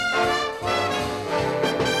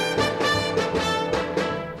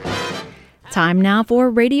Time now for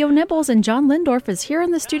Radio Nibbles, and John Lindorf is here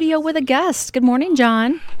in the studio with a guest. Good morning,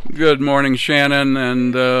 John. Good morning, Shannon,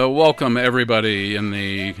 and welcome everybody in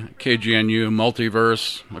the KGNU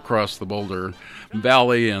multiverse across the Boulder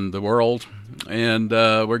Valley and the world. And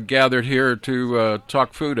we're gathered here to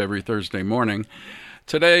talk food every Thursday morning.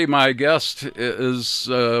 Today, my guest is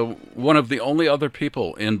one of the only other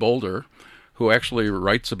people in Boulder who actually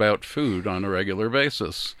writes about food on a regular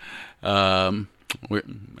basis.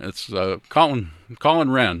 It's Colin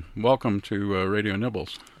Wren. Welcome to Radio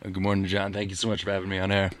Nibbles. Good morning, John. Thank you so much for having me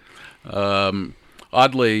on air.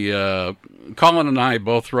 Oddly, Colin and I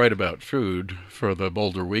both write about food for the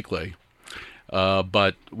Boulder Weekly,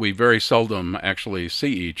 but we very seldom actually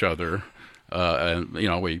see each other. And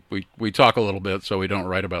we talk a little bit, so we don't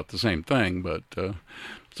write about the same thing. But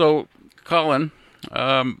so, Colin,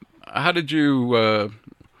 how did you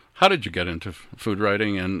get into food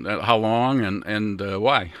writing, and how long, and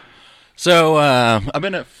why? So I've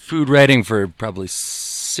been at food writing for probably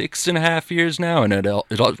 6.5 years now, and it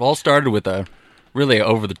all started with a really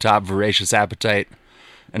over-the-top voracious appetite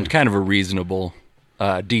and kind of a reasonable,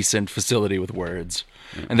 decent facility with words.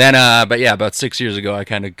 And then, about 6 years ago, I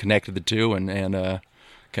kind of connected the two and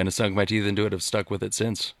kind of sunk my teeth into it. I've stuck with it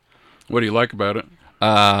since. What do you like about it?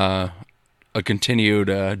 A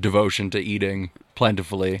continued devotion to eating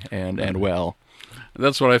plentifully and well.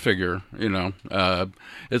 That's what I figure.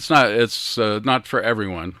 It's not for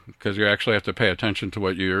everyone, because you actually have to pay attention to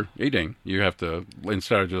what you're eating. You have to,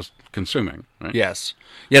 instead of just consuming. Right? Yes.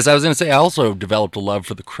 I was going to say I also developed a love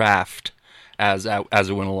for the craft as it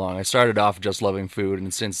went along. I started off just loving food,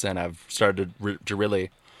 and since then I've started to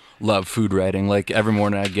really love food writing. Like every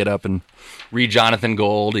morning I get up and read Jonathan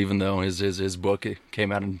Gold, even though his book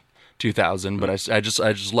came out in 2000. But I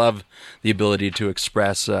just love the ability to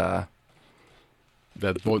express the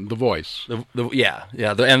voice. And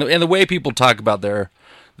the way people talk about their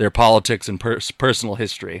politics and personal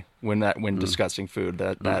history when discussing food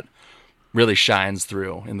that really shines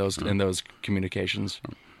through in those communications.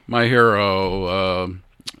 My hero,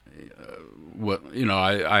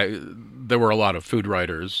 there were a lot of food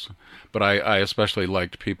writers, but I especially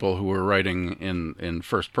liked people who were writing in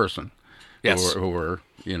first person. Yes. Who were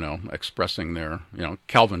expressing their,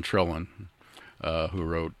 Calvin Trillin, who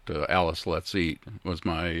wrote Alice, Let's Eat, was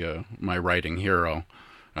my writing hero.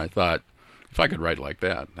 I thought, if I could write like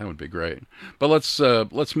that would be great. But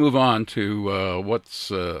let's move on to what's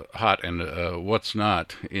hot and what's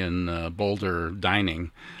not in Boulder dining.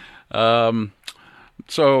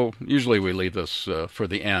 So usually we leave this for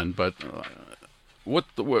the end, but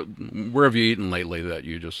where have you eaten lately that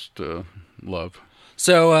you just love?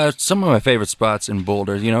 So some of my favorite spots in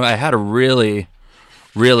Boulder, I had a really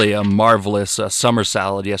a marvelous summer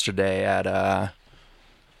salad yesterday at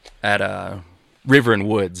River and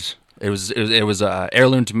Woods. It was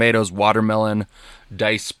heirloom tomatoes, watermelon,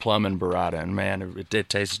 diced plum, and burrata, and man, it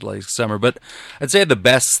tasted like summer. But I'd say the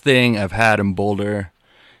best thing I've had in Boulder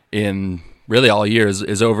in really all years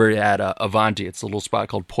is over at Avanti. It's a little spot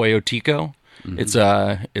called Pollo Tico. Mm-hmm.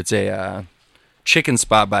 It's a chicken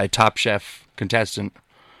spot by Top Chef contestant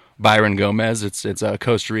Byron Gomez. It's a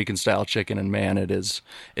Costa Rican style chicken, and man, it is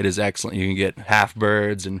excellent. You can get half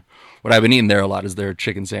birds, and what I've been eating there a lot is their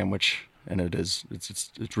chicken sandwich, and it's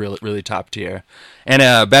really top tier.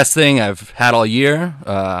 And best thing I've had all year,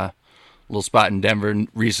 a little spot in Denver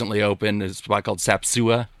recently opened. It's a spot called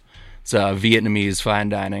Sapsua. It's Vietnamese fine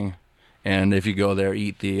dining, and if you go there,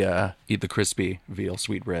 eat the crispy veal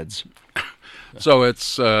sweetbreads. So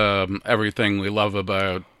it's everything we love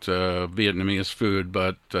about Vietnamese food,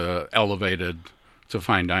 but elevated to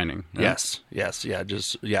fine dining. Right? Yes,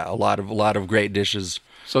 a lot of great dishes.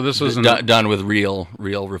 So this isn't done with real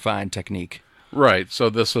refined technique. Right. So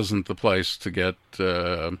this isn't the place to get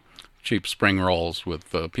cheap spring rolls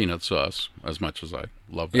with peanut sauce, as much as I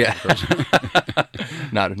love that.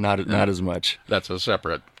 Yeah. not as much. That's a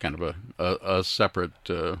separate kind of a separate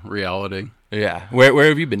reality. Yeah. Where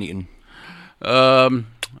have you been eating? My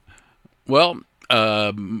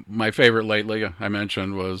favorite lately, I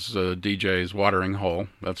mentioned, was DJ's Watering Hole.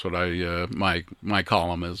 That's what my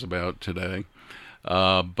column is about today.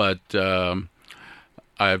 But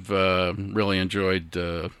I've really enjoyed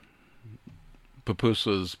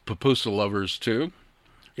Pupusa Lovers too.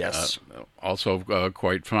 Yes. Also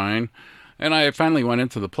quite fine. And I finally went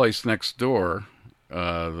into the place next door,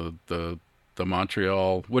 the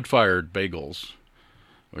Montreal Wood-Fired Bagels,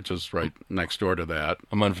 which is right next door to that.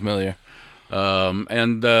 I'm unfamiliar.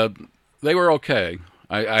 And they were okay.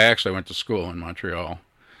 I actually went to school in Montreal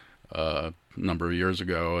a number of years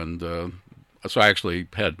ago, and so I actually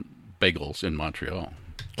had bagels in Montreal.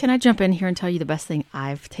 Can I jump in here and tell you the best thing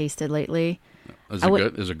I've tasted lately? Is it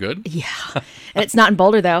good? Is it good? Yeah. And it's not in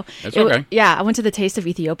Boulder, though. It's okay. Yeah, I went to the Taste of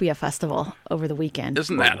Ethiopia festival over the weekend.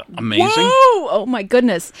 Isn't that amazing? Whoa! Oh, my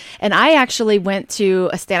goodness. And I actually went to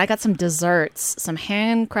a stand. I got some desserts, some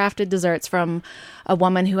handcrafted desserts from a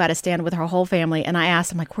woman who had a stand with her whole family. And I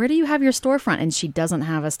asked, I'm like, where do you have your storefront? And she doesn't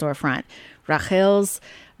have a storefront. Rachel's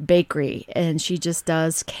Bakery. And she just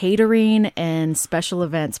does catering and special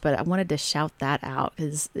events. But I wanted to shout that out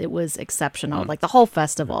because it was exceptional, like the whole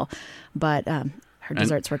festival. But her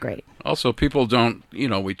desserts were great. Also, people don't,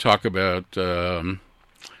 we talk about,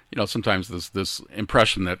 sometimes this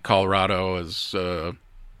impression that Colorado is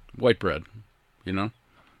white bread,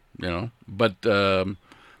 but the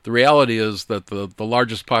reality is that the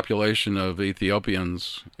largest population of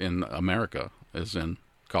Ethiopians in America is in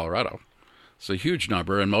Colorado. It's a huge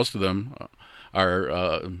number, and most of them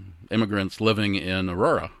are immigrants living in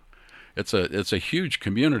Aurora. It's a huge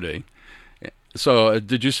community. So,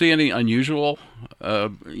 did you see any unusual?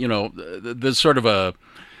 There's sort of a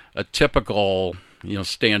typical,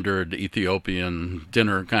 standard Ethiopian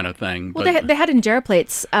dinner kind of thing. Well, but they had injera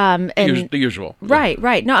plates, and the usual.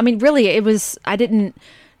 Right. No, I mean, really, it was. I didn't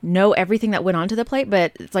know everything that went onto the plate,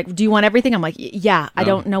 but it's like, do you want everything? I'm like, yeah. I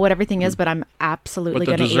don't know what everything is, but I'm absolutely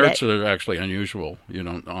going to eat it. But the desserts are actually unusual. You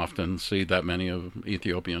don't often see that many of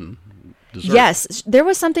Ethiopian desserts. Yes, there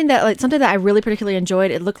was something that I really particularly enjoyed.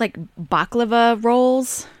 It looked like baklava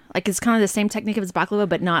rolls. Like it's kind of the same technique as baklava,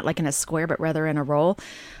 but not like in a square, but rather in a roll.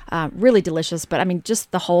 Really delicious. But I mean, just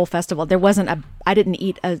the whole festival. I didn't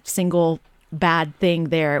eat a single bad thing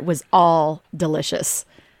there. It was all delicious.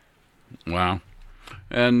 Wow.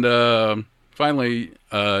 And finally,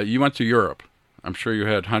 you went to Europe. I'm sure you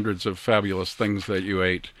had hundreds of fabulous things that you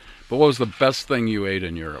ate. But what was the best thing you ate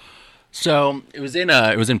in Europe? So it was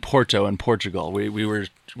in Porto, in Portugal. We were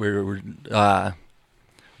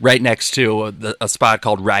right next to a spot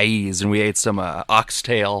called Raiz, and we ate some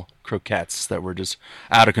oxtail croquettes that were just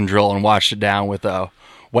out of control, and washed it down with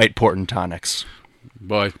white port and tonics.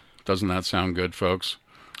 Boy, doesn't that sound good, folks?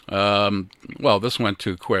 Well, this went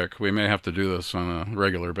too quick. We may have to do this on a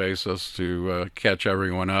regular basis to catch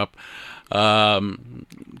everyone up.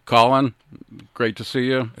 Colin, great to see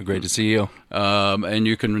you. Great to see you. And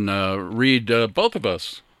you can read both of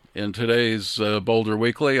us in today's Boulder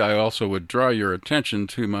Weekly. I also would draw your attention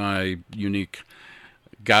to my unique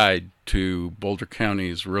guide to Boulder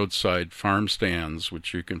County's roadside farm stands,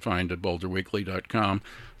 which you can find at boulderweekly.com.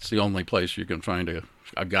 It's the only place you can find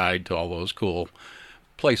a guide to all those cool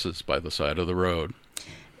places by the side of the road.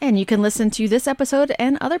 And you can listen to this episode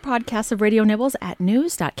and other podcasts of Radio Nibbles at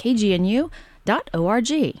news.kgnu.org.